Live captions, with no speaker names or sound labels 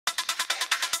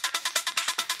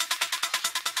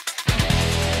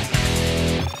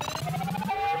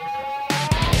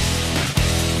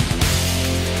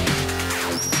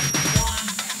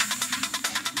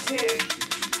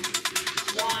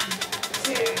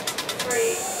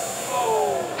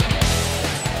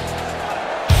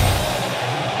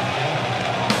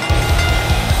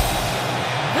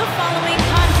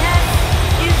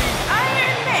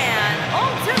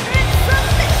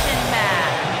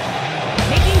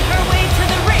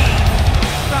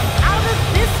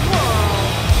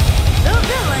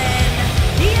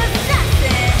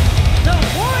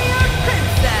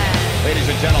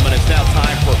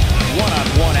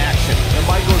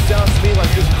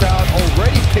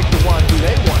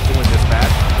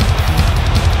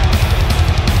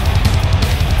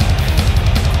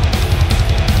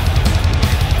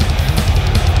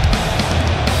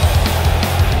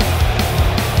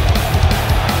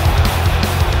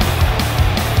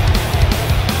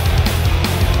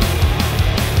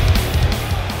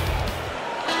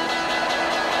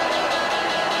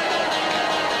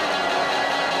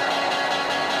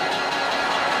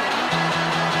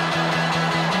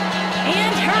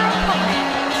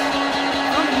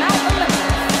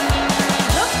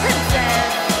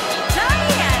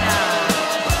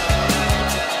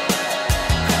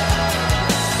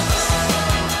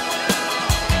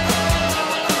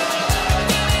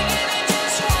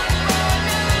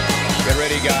Get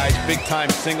ready, guys. Big-time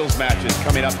singles matches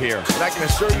coming up here. And I can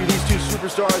assure you these two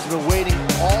superstars have been waiting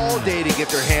all day to get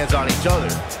their hands on each other.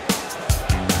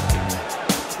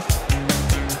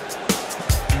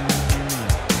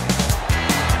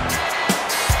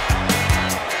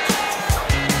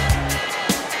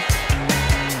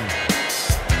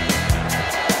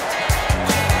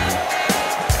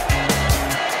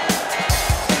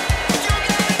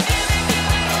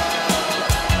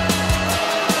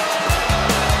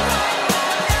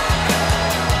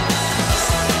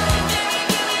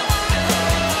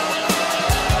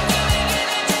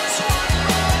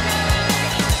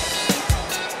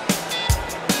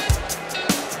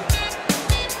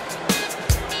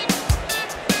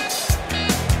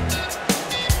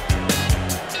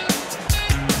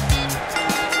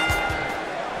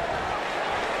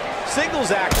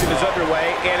 Singles action is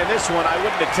underway, and in this one, I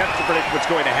wouldn't attempt to predict what's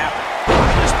going to happen.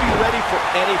 Just be ready for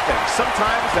anything.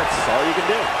 Sometimes that's all you can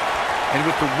do. And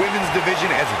with the women's division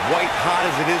as white hot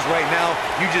as it is right now,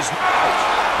 you just... Ouch.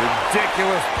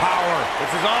 Ridiculous power.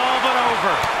 This is all but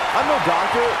over. I'm no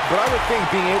doctor, but I would think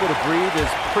being able to breathe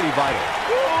is pretty vital.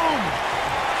 Boom!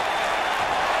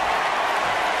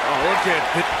 Oh, look at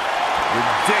it.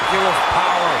 Ridiculous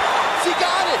power. She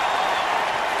got it!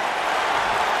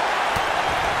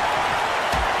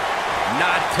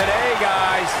 Not today,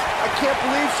 guys. I can't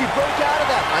believe she broke out of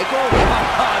that, Michael.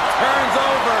 Turns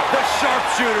over. The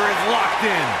sharpshooter is locked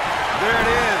in. There it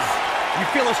is. You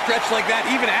feel a stretch like that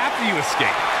even after you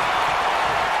escape.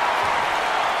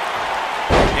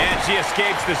 And she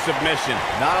escapes the submission.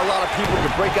 Not a lot of people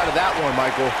can break out of that one,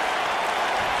 Michael.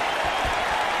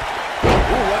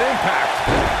 Ooh, what impact.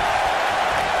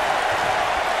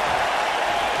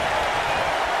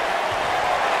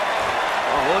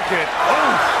 Oh, look at...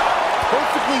 Oh!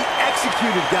 Perfectly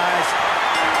executed, guys.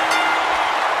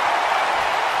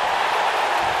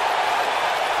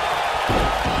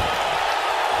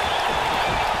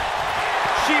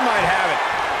 She might have it.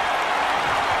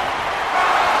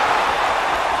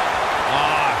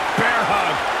 Bear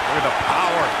hug. Look at the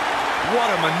power. What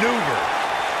a maneuver.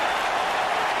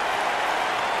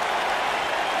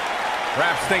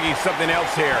 Perhaps thinking something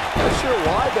else here. Not sure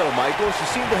why, though, Michael. She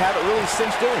seemed to have it really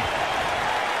cinched in.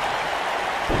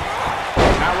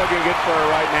 Not looking good for her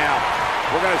right now.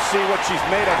 We're going to see what she's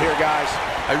made of here, guys.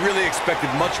 I really expected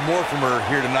much more from her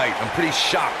here tonight. I'm pretty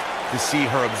shocked to see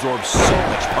her absorb so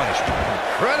much punishment.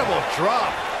 Incredible drop.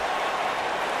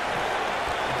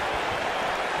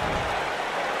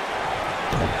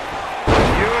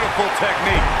 Beautiful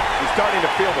technique. She's starting to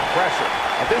feel the pressure.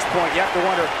 At this point, you have to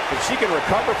wonder if she can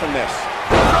recover from this.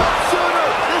 Sharpshooter!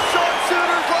 The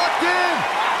sharpshooter's locked in!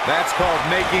 That's called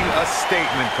making a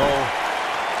statement, Cole.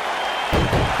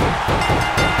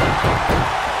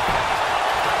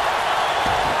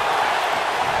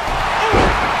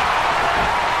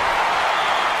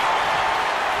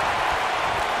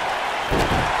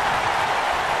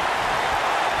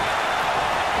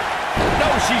 No,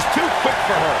 she's too quick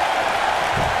for her.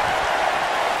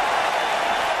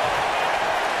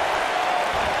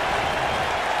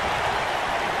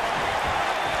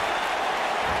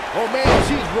 Oh, man,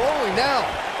 she's rolling now.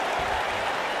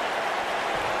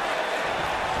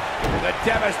 The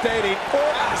devastating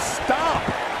stomp.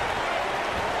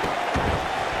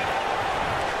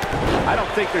 I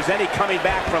don't think there's any coming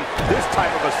back from this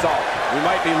type of assault. We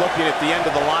might be looking at the end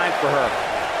of the line for her.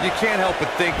 You can't help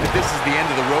but think that this is the end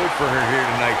of the road for her here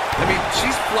tonight. I mean,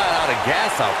 she's flat out of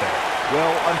gas out there.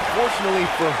 Well, unfortunately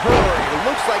for her, it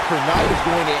looks like her night is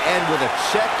going to end with a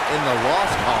check in the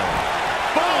loss column.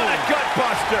 Boom! A gut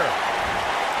buster.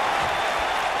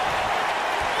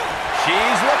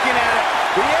 She's looking at it.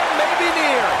 The end may be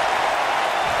near.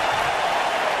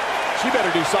 She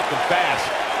better do something fast.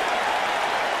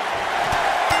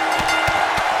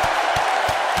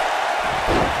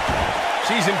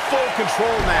 She's in full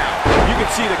control now. You can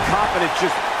see the confidence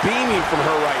just beaming from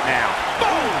her right now.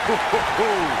 Boom!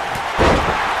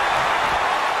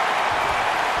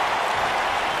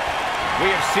 We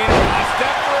have seen her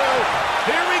step through.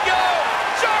 Here we go.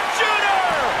 Sharpshooter!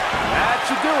 That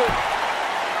should do it.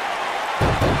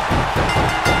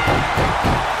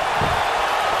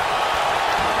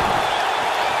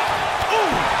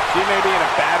 She may be in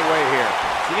a bad way here.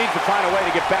 She needs to find a way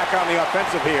to get back on the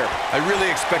offensive here. I really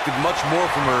expected much more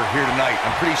from her here tonight.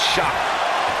 I'm pretty shocked.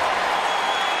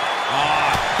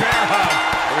 Bear hug.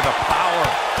 Look at the power.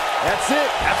 That's it.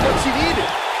 That's what she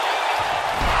needed.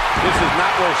 This is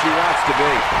not where she wants to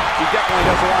be. She definitely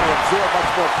doesn't want to absorb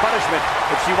much more punishment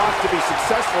if she wants to be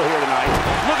successful here tonight.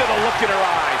 Look at the look in her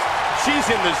eyes. She's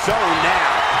in the zone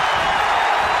now.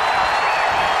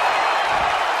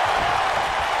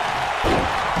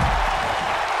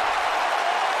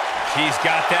 She's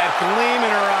got that gleam in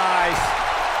her eyes.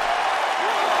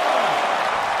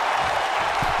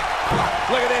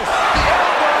 Look at this. The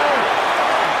elbow.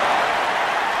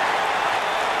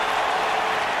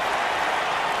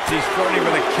 She's flirting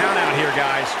with a count out here,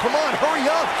 guys. Come on, hurry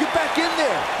up. Get back in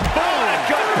there. Boom, a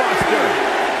gut buster.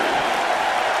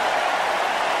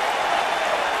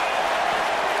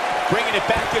 Bringing it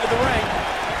back into the ring.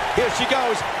 Here she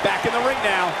goes. Back in the ring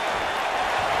now.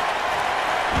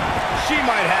 She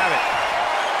might have it.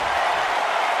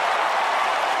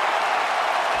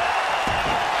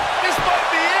 This might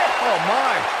be it. Oh,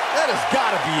 my. That has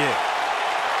got to be it.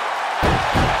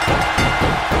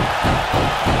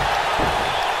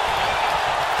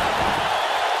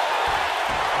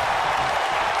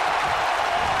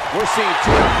 We're seeing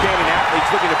two outstanding athletes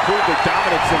looking to prove their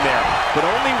dominance in there, but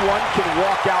only one can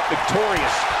walk out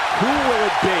victorious. Who will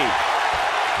it be?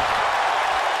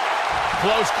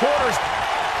 Close quarters.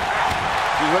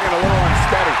 She's looking a little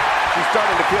unsteady. She's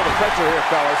starting to feel the pressure here,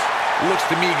 fellas. Looks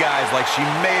to me, guys, like she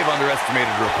may have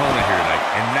underestimated her opponent here tonight,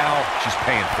 and now she's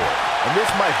paying for it. And this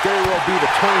might very well be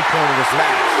the turning point of this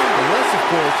match. Unless, of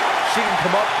course, she can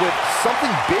come up with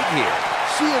something big here.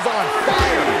 She is on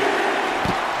fire.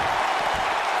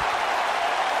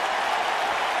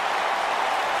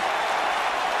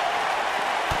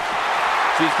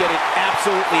 She's getting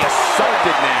absolutely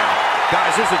assaulted now.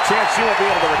 Guys, there's a chance she won't be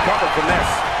able to recover from this.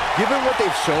 Given what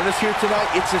they've shown us here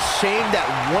tonight, it's a shame that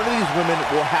one of these women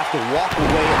will have to walk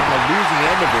away on the losing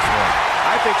end of this one.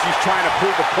 I think she's trying to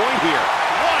prove a point here.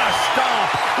 What a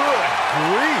stomp. Good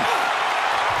grief.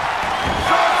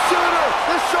 Sharpshooter!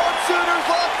 The sharpshooter's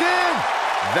locked in!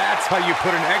 That's how you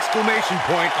put an exclamation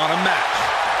point on a match.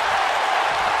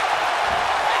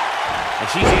 And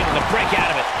she's able to break out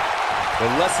of it.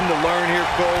 The lesson to learn here,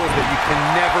 Cole, is that you can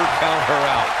never count her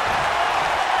out.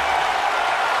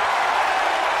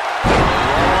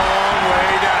 Long way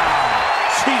down.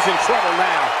 She's in trouble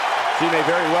now. She may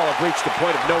very well have reached the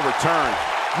point of no return.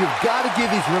 You've got to give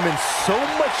these women so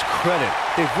much credit.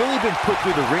 They've really been put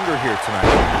through the ringer here tonight.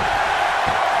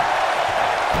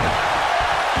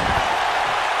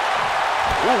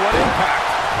 Ooh, what impact.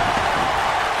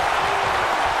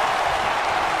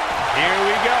 Here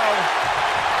we go.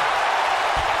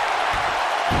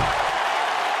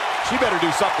 She better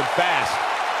do something fast.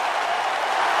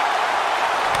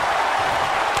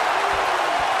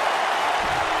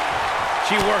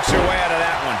 She works her way out of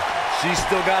that one. She's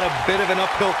still got a bit of an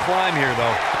uphill climb here,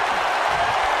 though.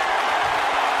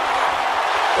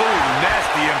 Oh,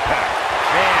 nasty impact.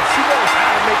 Man, she knows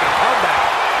how to make a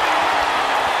comeback.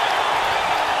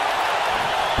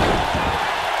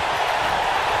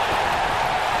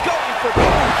 Going for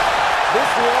gold.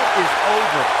 This one is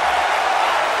over.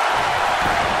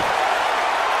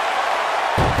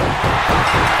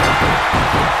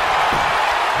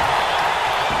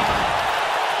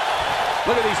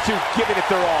 Look at these two giving it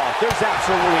their all. There's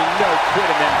absolutely no quit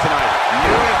in them tonight.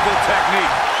 Beautiful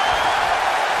technique.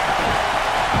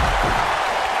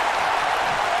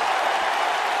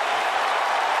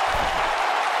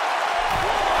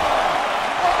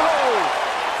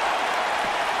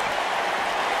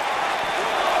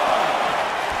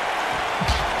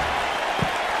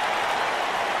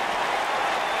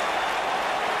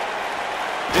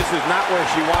 This is not where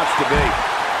she wants to be.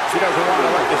 She doesn't want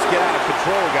to let this get out of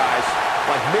control, guys.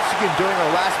 Like Michigan during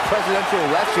our last presidential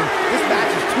election, this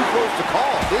match is too close to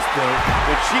call at this point.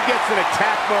 When she gets in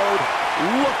attack mode,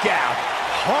 look out.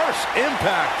 Harsh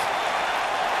impact.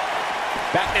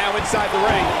 Back now inside the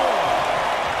ring.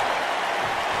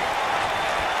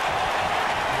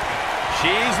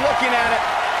 She's looking at it.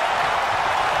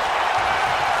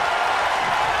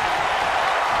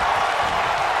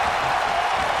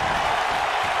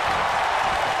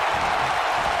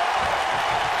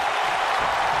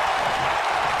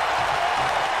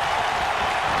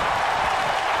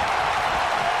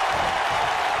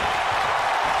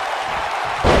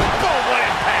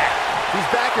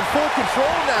 Full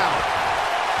control now.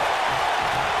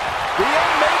 The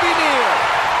end may be near.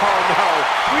 Oh, no.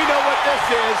 We know what this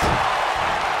is.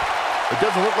 It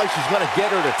doesn't look like she's going to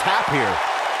get her to tap here.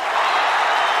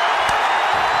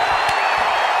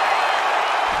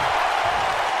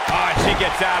 Oh, and she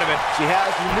gets out of it. She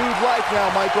has renewed life now,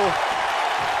 Michael.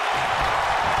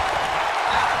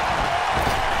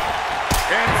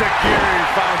 Enziguri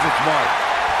finds its mark.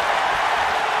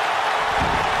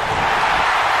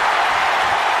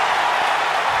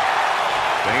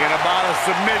 Thinking about a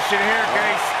submission here,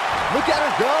 Case. Look at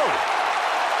her go.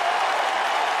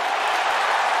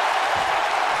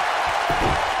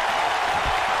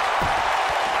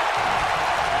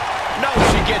 No,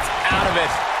 she gets out of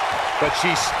it. But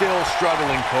she's still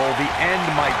struggling, Cole. The end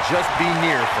might just be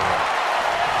near for her.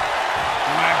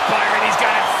 Byron, he's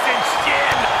got it cinched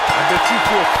in. I bet you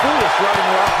feel foolish running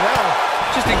her off now.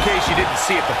 Just in case you didn't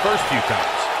see it the first few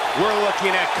times. We're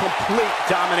looking at complete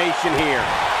domination here.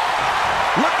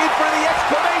 Looking for the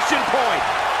exclamation point.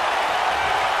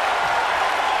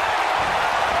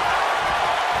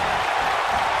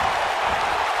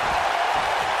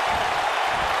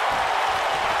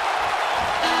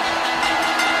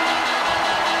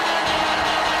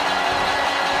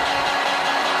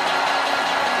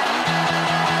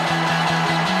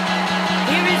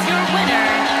 Here is your winner,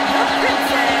 the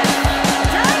Princess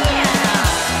Diana.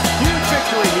 Huge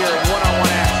victory here in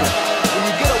one-on-one action. When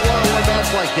you get a one-on-one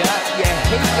match like that, you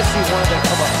hate to see one of them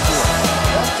come up short.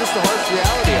 That's just the harsh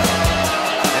reality of it.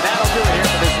 And that'll do it here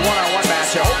for this one-on-one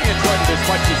match. I hope you enjoyed it as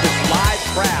much as this live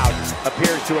crowd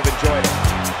appears to have enjoyed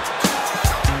it.